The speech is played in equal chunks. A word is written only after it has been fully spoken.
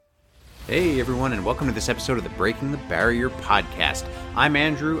Hey everyone, and welcome to this episode of the Breaking the Barrier podcast. I'm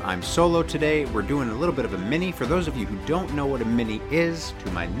Andrew, I'm solo today. We're doing a little bit of a mini. For those of you who don't know what a mini is,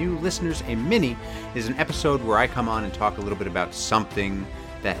 to my new listeners, a mini is an episode where I come on and talk a little bit about something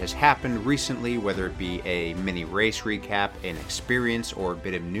that has happened recently, whether it be a mini race recap, an experience, or a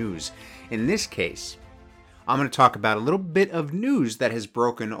bit of news. In this case, I'm going to talk about a little bit of news that has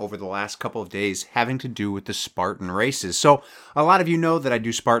broken over the last couple of days having to do with the Spartan races. So a lot of you know that I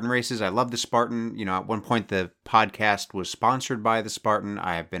do Spartan races. I love the Spartan. You know, at one point the podcast was sponsored by the Spartan.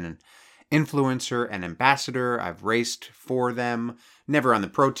 I have been an influencer and ambassador. I've raced for them. Never on the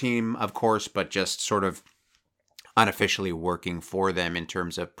pro team, of course, but just sort of unofficially working for them in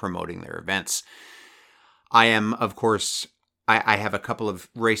terms of promoting their events. I am, of course, I have a couple of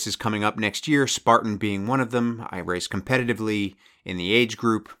races coming up next year, Spartan being one of them. I race competitively in the age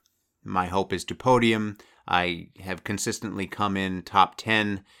group. My hope is to podium. I have consistently come in top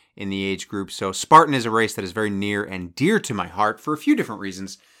 10 in the age group. So Spartan is a race that is very near and dear to my heart for a few different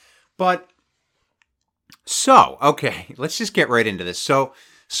reasons. Okay, let's just get right into this. So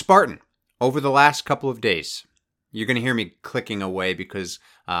Spartan, over the last couple of days, you're going to hear me clicking away because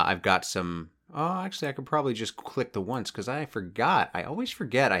I've got some... Oh, actually, I could probably just click the once because I forgot. I always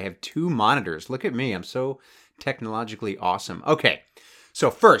forget I have two monitors. Look at me. I'm so technologically awesome. Okay, so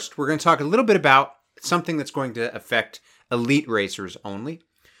first, we're going to talk a little bit about something that's going to affect elite racers only.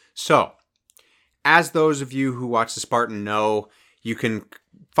 So, as those of you who watch the Spartan know, you can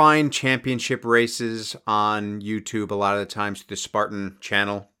find championship races on YouTube a lot of the times through the Spartan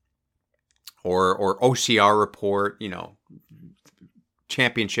channel or OCR report, you know,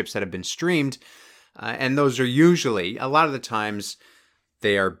 championships that have been streamed, and those are usually, a lot of the times,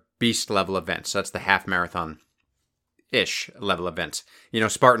 they are beast level events. So that's the half marathon-ish level events. You know,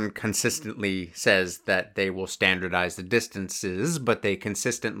 Spartan consistently says that they will standardize the distances, but they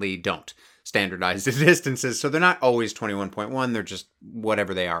consistently don't standardize the distances. So they're not always 21.1, they're just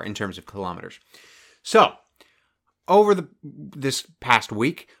whatever they are in terms of kilometers. So, over this past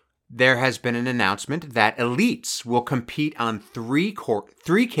week, there has been an announcement that elites will compete on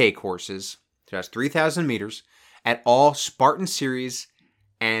 3K courses, so that's 3,000 meters, at all Spartan Series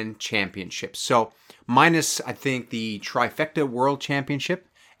and championships. So minus, I think, the Trifecta World Championship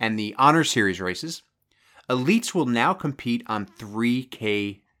and the Honor Series races, elites will now compete on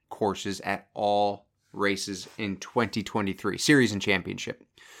 3K courses at all races in 2023, Series and Championship.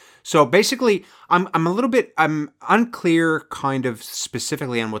 So basically, I'm unclear kind of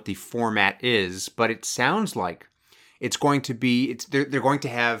specifically on what the format is, but it sounds like it's going to be, they're going to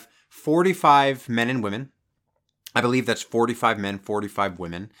have 45 men and women. I believe that's 45 men, 45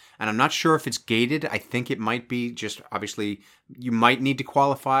 women. And I'm not sure if it's gated. I think it might be just, obviously, you might need to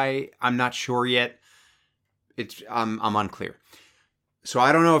qualify. I'm not sure yet. I'm unclear. So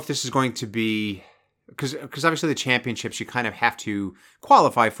I don't know if this is going to be... Because obviously the championships you kind of have to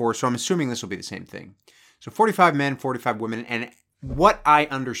qualify for, so I'm assuming this will be the same thing. So 45 men, 45 women, and what I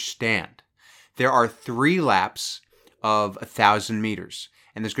understand, there are 3 laps of 1,000 meters,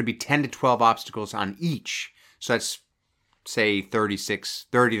 and there's going to be 10 to 12 obstacles on each. So that's, say, 30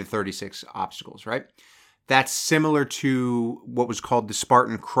 to 36 obstacles, right? That's similar to what was called the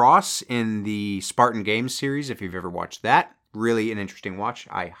Spartan Cross in the Spartan Games series, if you've ever watched that. Really an interesting watch.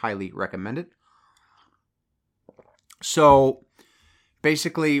 I highly recommend it. So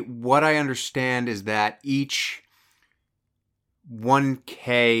basically what I understand is that each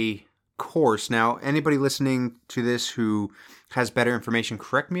 1K course, now anybody listening to this who has better information,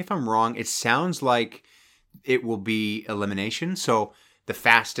 correct me if I'm wrong, it sounds like it will be elimination. So the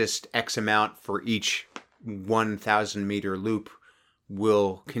fastest X amount for each 1,000 meter loop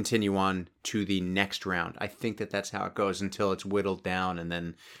will continue on to the next round. I think that's how it goes until it's whittled down, and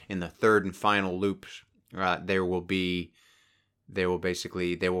then in the third and final loop, they will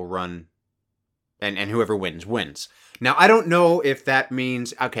run, and whoever wins. Now, I don't know if that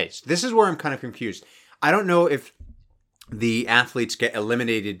means, okay, so this is where I'm kind of confused. I don't know if the athletes get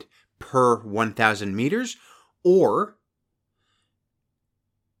eliminated per 1,000 meters, or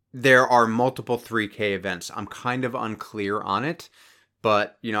there are multiple 3K events. I'm kind of unclear on it,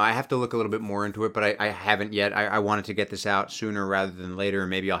 but, you know, I have to look a little bit more into it, but I haven't yet. I wanted to get this out sooner rather than later, and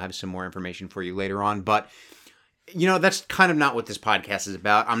maybe I'll have some more information for you later on, but... You know, that's kind of not what this podcast is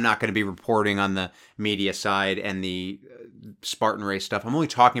about. I'm not going to be reporting on the media side and the Spartan race stuff. I'm only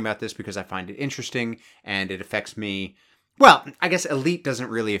talking about this because I find it interesting and it affects me. Well, I guess elite doesn't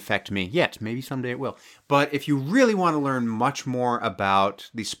really affect me yet. Maybe someday it will. But if you really want to learn much more about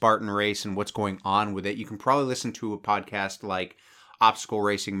the Spartan race and what's going on with it, you can probably listen to a podcast like Obstacle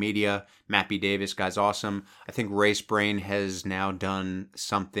Racing Media, Matt B. Davis, guy's awesome. I think RaceBrain has now done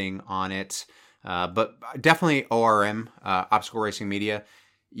something on it. But definitely ORM, Obstacle Racing Media.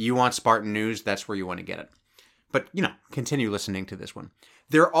 You want Spartan news, that's where you want to get it. But, continue listening to this one.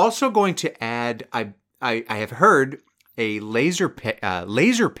 They're also going to add, I have heard, a laser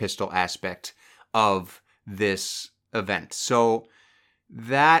pistol aspect of this event. So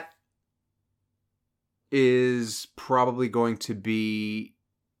that is probably going to be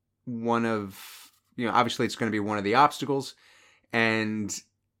one of, obviously it's going to be one of the obstacles. And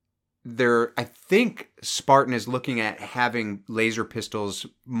I think Spartan is looking at having laser pistols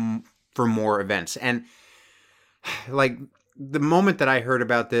for more events. And like the moment that I heard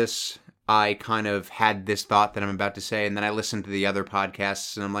about this, I kind of had this thought that I'm about to say. And then I listened to the other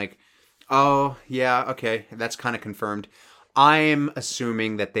podcasts and I'm like, oh yeah, okay. That's kind of confirmed. I'm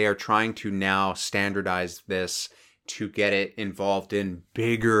assuming that they are trying to now standardize this to get it involved in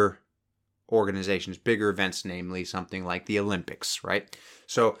bigger organizations, bigger events, namely something like the Olympics, right?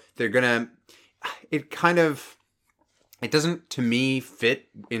 So they're going to, it doesn't, to me, fit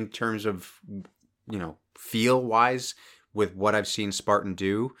in terms of, feel wise with what I've seen Spartan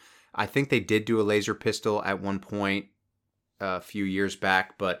do. I think they did do a laser pistol at one point a few years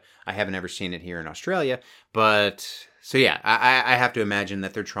back, but I haven't ever seen it here in Australia. But so yeah, I have to imagine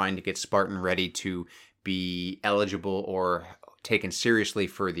that they're trying to get Spartan ready to be eligible or taken seriously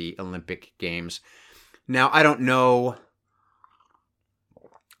for the Olympic Games. Now, I don't know.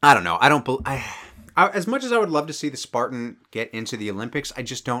 As much as I would love to see the Spartan get into the Olympics, I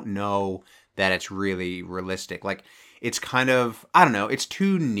just don't know that it's really realistic. Like, it's kind of, I don't know, it's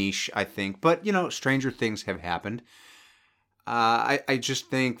too niche, I think. But, stranger things have happened. I just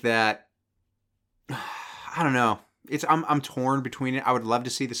think that, I don't know. I'm torn between it. I would love to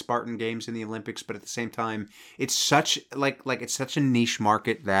see the Spartan Games in the Olympics, but at the same time, it's such it's such a niche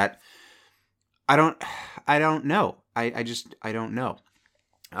market that I don't know. I don't know.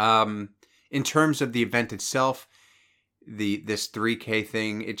 In terms of the event itself, this 3K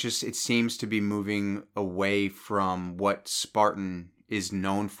thing, it seems to be moving away from what Spartan is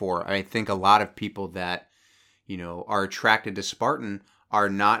known for. I think a lot of people that are attracted to Spartan are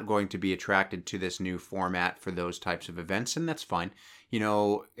not going to be attracted to this new format for those types of events, and that's fine.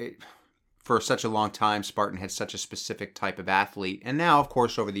 For such a long time, Spartan had such a specific type of athlete, and now, of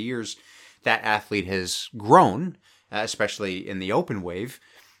course, over the years, that athlete has grown, especially in the open wave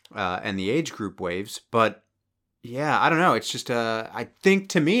and the age group waves. But yeah, I don't know. It's just I think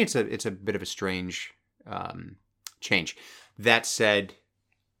to me, it's a bit of a strange change. That said,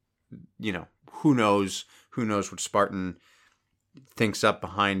 who knows? Who knows what Spartan thinks up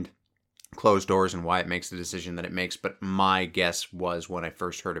behind closed doors and why it makes the decision that it makes. But my guess was, when I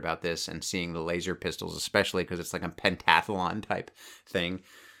first heard about this and seeing the laser pistols, especially because it's like a pentathlon type thing,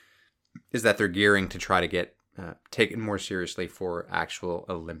 is that they're gearing to try to get taken more seriously for actual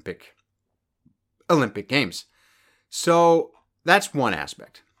Olympic Games. So that's one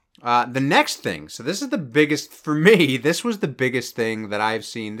aspect. The next thing, so this is the biggest, for me, this was the biggest thing that I've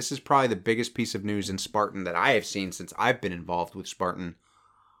seen. This is probably the biggest piece of news in Spartan that I have seen since I've been involved with Spartan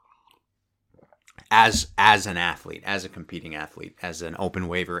as an athlete, as a competing athlete, as an open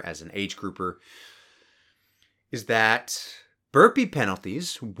waver, as an age grouper, is that burpee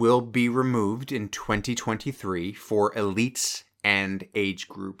penalties will be removed in 2023 for elites and age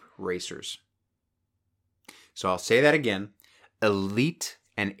group racers. So I'll say that again. Elite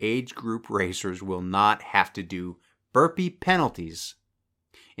and age group racers will not have to do burpee penalties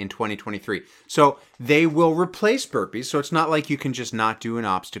in 2023. So they will replace burpees. So it's not like you can just not do an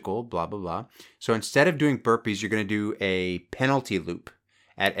obstacle, blah, blah, blah. So instead of doing burpees, you're going to do a penalty loop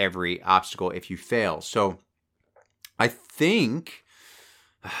at every obstacle if you fail. So I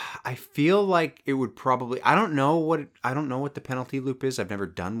feel like it would probably, I don't know what the penalty loop is. I've never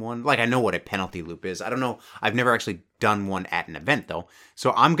done one. Like, I know what a penalty loop is. I don't know. I've never actually done one at an event though.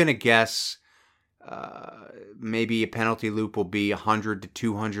 So I'm going to guess maybe a penalty loop will be 100 to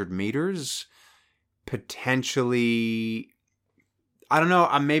 200 meters. Potentially, I don't know.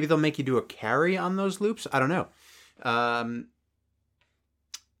 Maybe they'll make you do a carry on those loops. I don't know.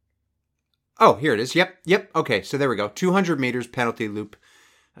 Oh, here it is. Yep. Okay, so there we go. 200 meters penalty loop.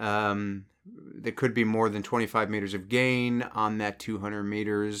 There could be more than 25 meters of gain on that 200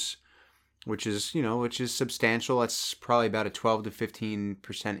 meters, which is substantial. That's probably about a 12 to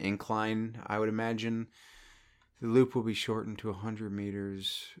 15% incline, I would imagine. The loop will be shortened to 100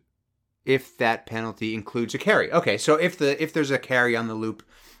 meters if that penalty includes a carry. Okay, so if there's a carry on the loop,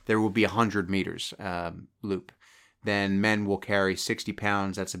 there will be 100 meters loop. Then men will carry 60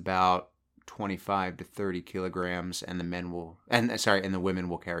 pounds. That's about 25 to 30 kilograms, and the women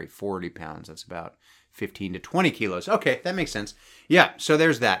will carry 40 pounds. That's about 15 to 20 kilos. Okay, that makes sense. Yeah, so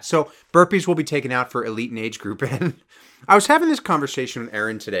there's that. So burpees will be taken out for elite and age group. And I was having this conversation with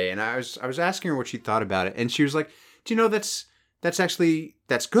Erin today, and I was asking her what she thought about it, and she was like, "Do you know that's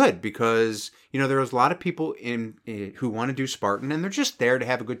good, because there was a lot of people who want to do Spartan, and they're just there to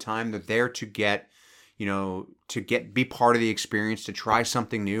have a good time. They're there to be part of the experience, to try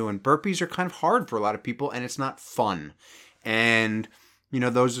something new. And burpees are kind of hard for a lot of people, and it's not fun. And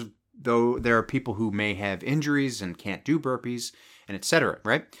though there are people who may have injuries and can't do burpees, and etc.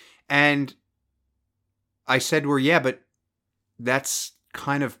 Right?" And I said, "Well, yeah, but that's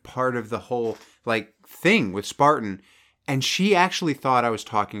kind of part of the whole thing with Spartan." And she actually thought I was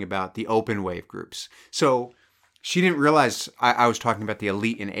talking about the open wave groups. So she didn't realize I was talking about the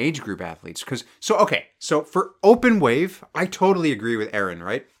elite and age group athletes. So for open wave, I totally agree with Erin,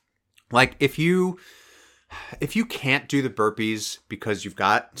 right? Like if you can't do the burpees because you've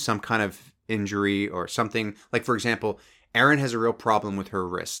got some kind of injury or something, like for example, Erin has a real problem with her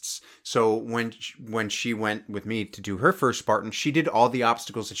wrists. So when she went with me to do her first Spartan, she did all the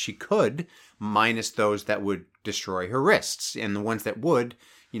obstacles that she could, minus those that would destroy her wrists. And the ones that would,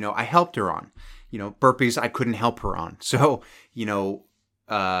 I helped her on. Burpees I couldn't help her on. So,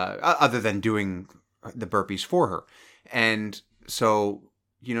 other than doing the burpees for her. And so,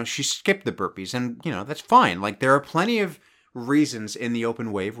 she skipped the burpees, and, that's fine. Like, there are plenty of reasons in the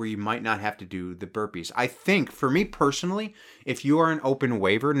open wave where you might not have to do the burpees. I think for me personally, if you are an open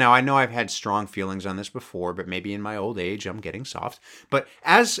waver, now I know I've had strong feelings on this before, but maybe in my old age I'm getting soft. But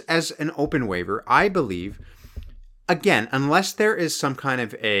as an open waver, I believe, again, unless there is some kind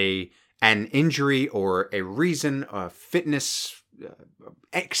of an injury or a reason, a fitness,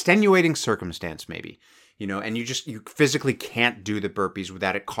 extenuating circumstance maybe, and you physically can't do the burpees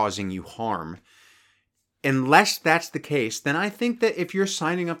without it causing you harm. Unless that's the case, then I think that if you're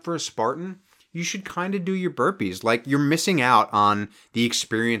signing up for a Spartan, you should kind of do your burpees. Like, you're missing out on the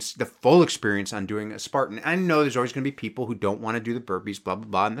experience, the full experience on doing a Spartan. I know there's always going to be people who don't want to do the burpees, blah, blah,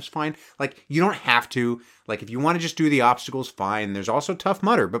 blah, and that's fine. Like, you don't have to. Like, if you want to just do the obstacles, fine. There's also Tough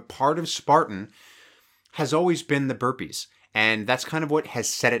Mudder, but part of Spartan has always been the burpees. And that's kind of what has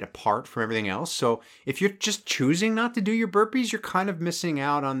set it apart from everything else. So if you're just choosing not to do your burpees, you're kind of missing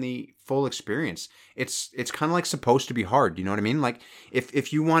out on the full experience. It's kind of like supposed to be hard. You know what I mean? Like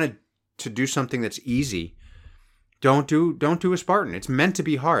if you wanted to do something that's easy, don't do a Spartan. It's meant to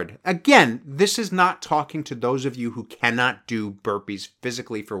be hard. Again, this is not talking to those of you who cannot do burpees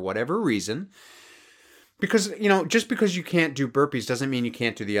physically for whatever reason. Because, just because you can't do burpees doesn't mean you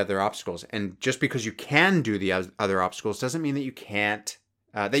can't do the other obstacles. And just because you can do the other obstacles doesn't mean that you can't,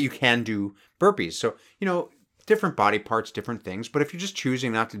 that you can do burpees. So, different body parts, different things. But if you're just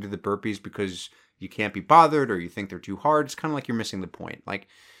choosing not to do the burpees because you can't be bothered or you think they're too hard, it's kind of like you're missing the point. Like,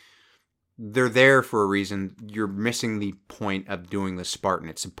 they're there for a reason. You're missing the point of doing the Spartan.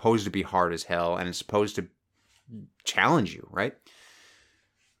 It's supposed to be hard as hell, and it's supposed to challenge you, right?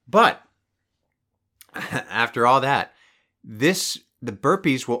 But after all that, the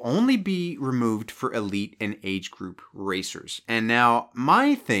burpees will only be removed for elite and age group racers. And now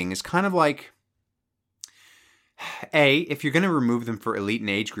my thing is kind of like, if you're going to remove them for elite and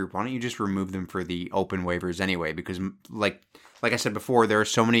age group, why don't you just remove them for the open waivers anyway? Because like I said before, there are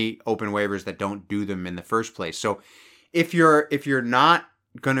so many open waivers that don't do them in the first place. So if you're not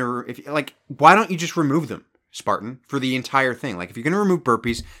going to, why don't you just remove them, Spartan, for the entire thing? Like, if you're going to remove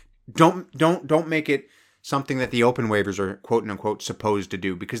burpees, don't make it something that the open waivers are quote unquote supposed to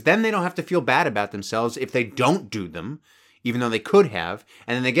do, because then they don't have to feel bad about themselves if they don't do them, even though they could have.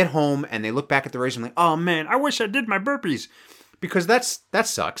 And then they get home and they look back at the race and like, oh man, I wish I did my burpees, because that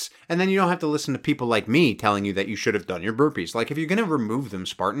sucks. And then you don't have to listen to people like me telling you that you should have done your burpees. Like, if you're going to remove them,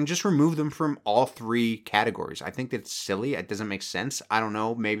 Spartan, just remove them from all three categories. I think that's silly. It doesn't make sense. I don't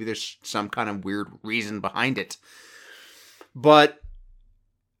know. Maybe there's some kind of weird reason behind it. But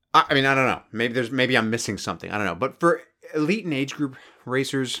I mean, I don't know. Maybe I'm missing something. I don't know. But for elite and age group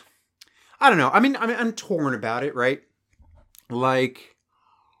racers, I don't know. I mean, I'm torn about it, right? Like,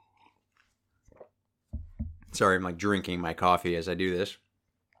 sorry, I'm like drinking my coffee as I do this.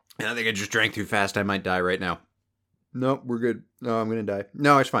 And I think I just drank too fast. I might die right now. No, we're good. No, I'm going to die.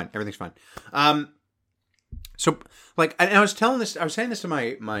 No, it's fine. Everything's fine. So like, and I was saying this to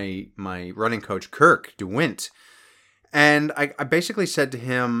my running coach, Kirk DeWint. And I basically said to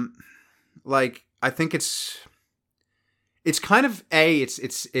him, like, I think it's kind of,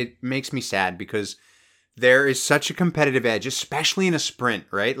 it makes me sad because there is such a competitive edge, especially in a sprint,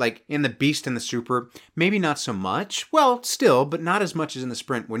 right? Like in the Beast and the Super, maybe not so much. Well, still, but not as much as in the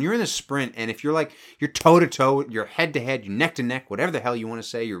sprint. When you're in the sprint, and if you're like, you're toe to toe, you're head to head, you're neck to neck, whatever the hell you want to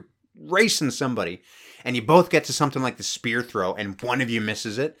say, you're racing somebody, and you both get to something like the spear throw, and one of you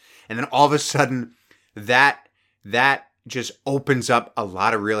misses it, and then all of a sudden, that just opens up a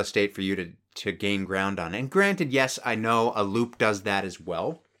lot of real estate for you to gain ground on. And granted, yes, I know a loop does that as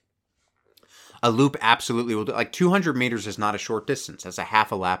well. A loop absolutely will do. Like 200 meters is not a short distance. That's a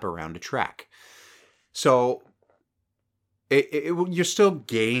half a lap around a track. So you still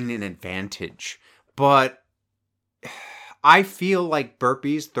gain an advantage. But I feel like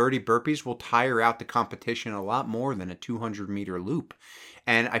 30 burpees will tire out the competition a lot more than a 200 meter loop.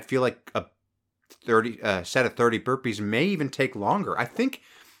 And I feel like a set of 30 burpees may even take longer. I think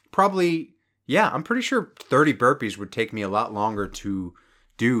probably, I'm pretty sure 30 burpees would take me a lot longer to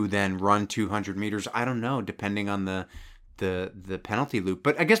do than run 200 meters. I don't know, depending on the penalty loop.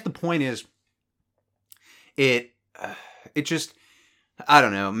 But I guess the point is, it just, I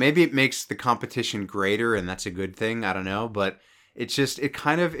don't know, maybe it makes the competition greater, and that's a good thing. I don't know, but it just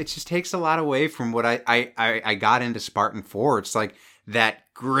takes a lot away from what I got into Spartan for. It's like that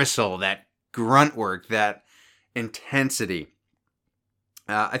gristle, that grunt work, that intensity.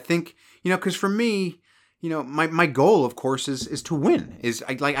 I think, because for me, my goal, of course, is to win.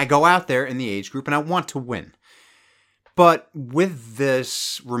 I go out there in the age group and I want to win. But with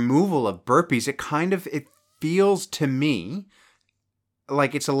this removal of burpees, it feels to me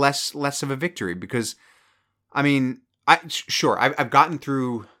like it's a less of a victory, because, I mean, I've gotten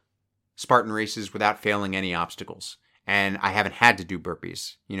through Spartan races without failing any obstacles, and I haven't had to do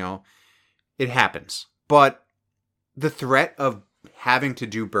burpees. It happens. But the threat of having to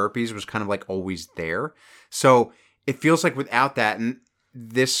do burpees was kind of like always there. So it feels like without that, and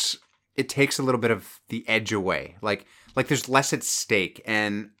it takes a little bit of the edge away. Like there's less at stake,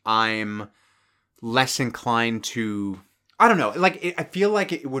 and I'm less inclined to, I don't know, I feel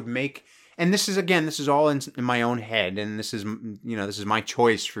like it would make, and this is all in my own head, and this is my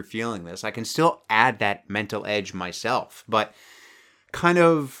choice for feeling this. I can still add that mental edge myself, but kind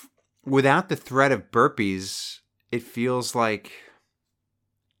of without the threat of burpees, it feels like,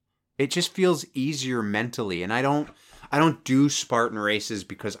 it just feels easier mentally. And I don't do Spartan races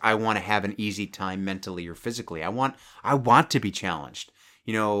because I want to have an easy time mentally or physically. I want to be challenged.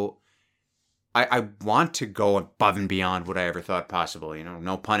 I want to go above and beyond what I ever thought possible,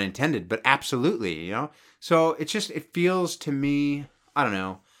 no pun intended, but absolutely, So it feels to me, I don't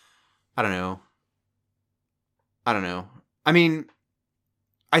know. I mean,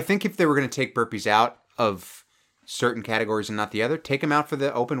 I think if they were going to take burpees out of certain categories and not the other, take them out for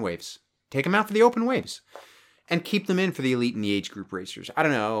the open waves. And keep them in for the elite and the age group racers. I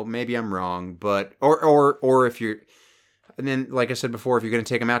don't know, maybe I'm wrong, but or if you're, and then like I said before, if you're going to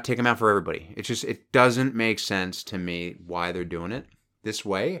take them out for everybody. It doesn't make sense to me why they're doing it this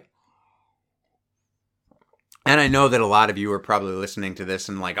way. And I know that a lot of you are probably listening to this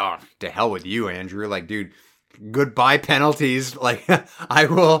and like, oh, to hell with you, Andrew. Like, dude, goodbye penalties. Like, I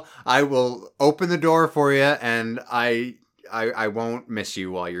will open the door for you, and I won't miss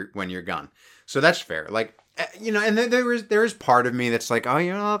you when you're gone. So that's fair. Like, and there is part of me that's like,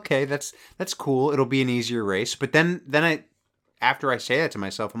 oh, okay, that's cool. It'll be an easier race. But then after I say that to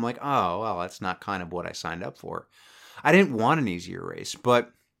myself, I'm like, oh, well, that's not kind of what I signed up for. I didn't want an easier race,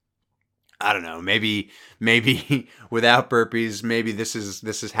 but I don't know. Maybe without burpees, maybe this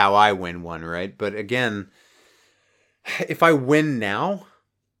is how I win one, right? But again, if I win now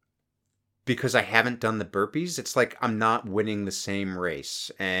because I haven't done the burpees, it's like I'm not winning the same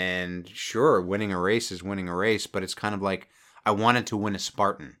race. And sure, winning a race is winning a race, but it's kind of like I wanted to win a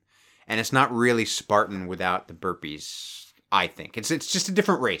Spartan. And it's not really Spartan without the burpees, I think. It's just a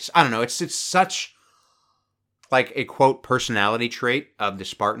different race. I don't know. It's such like a quote personality trait of the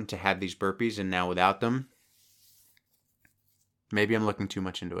Spartan to have these burpees, and now without them, maybe I'm looking too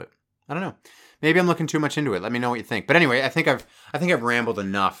much into it. I don't know. Maybe I'm looking too much into it. Let me know what you think. But anyway, I think I've rambled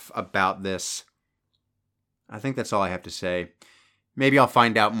enough about this. I think that's all I have to say. Maybe I'll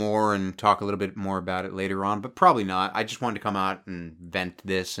find out more and talk a little bit more about it later on, but probably not. I just wanted to come out and vent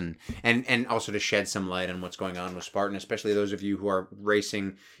this and also to shed some light on what's going on with Spartan, especially those of you who are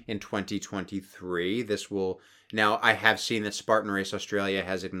racing in 2023. Now, I have seen that Spartan Race Australia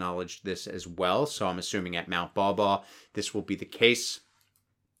has acknowledged this as well, so I'm assuming at Mount Baw Baw this will be the case.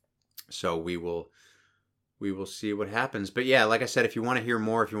 So we will see what happens. But yeah, like I said, if you want to hear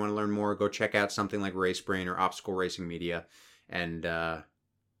more, if you want to learn more, go check out something like Race Brain or Obstacle Racing Media and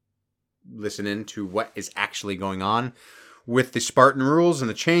listen in to what is actually going on with the Spartan rules and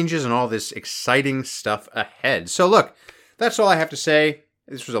the changes and all this exciting stuff ahead. So look, that's all I have to say.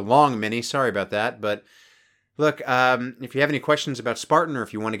 This was a long mini. Sorry about that. But look, if you have any questions about Spartan, or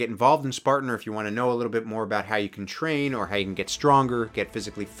if you want to get involved in Spartan, or if you want to know a little bit more about how you can train or how you can get stronger, get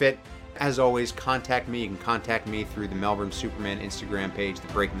physically fit, as always, contact me. You can contact me through the Melbourne Superman Instagram page, the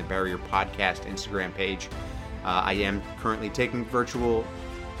Breaking the Barrier podcast Instagram page. I am currently taking virtual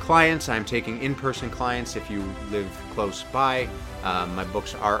clients. I'm taking in-person clients if you live close by. My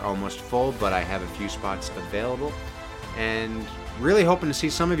books are almost full, but I have a few spots available. And really hoping to see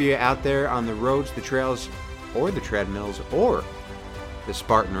some of you out there on the roads, the trails, or the treadmills, or the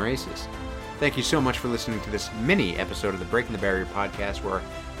Spartan races. Thank you so much for listening to this mini episode of the Breaking the Barrier podcast, where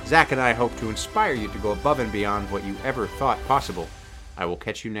Zach and I hope to inspire you to go above and beyond what you ever thought possible. I will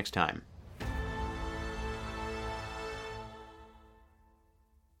catch you next time.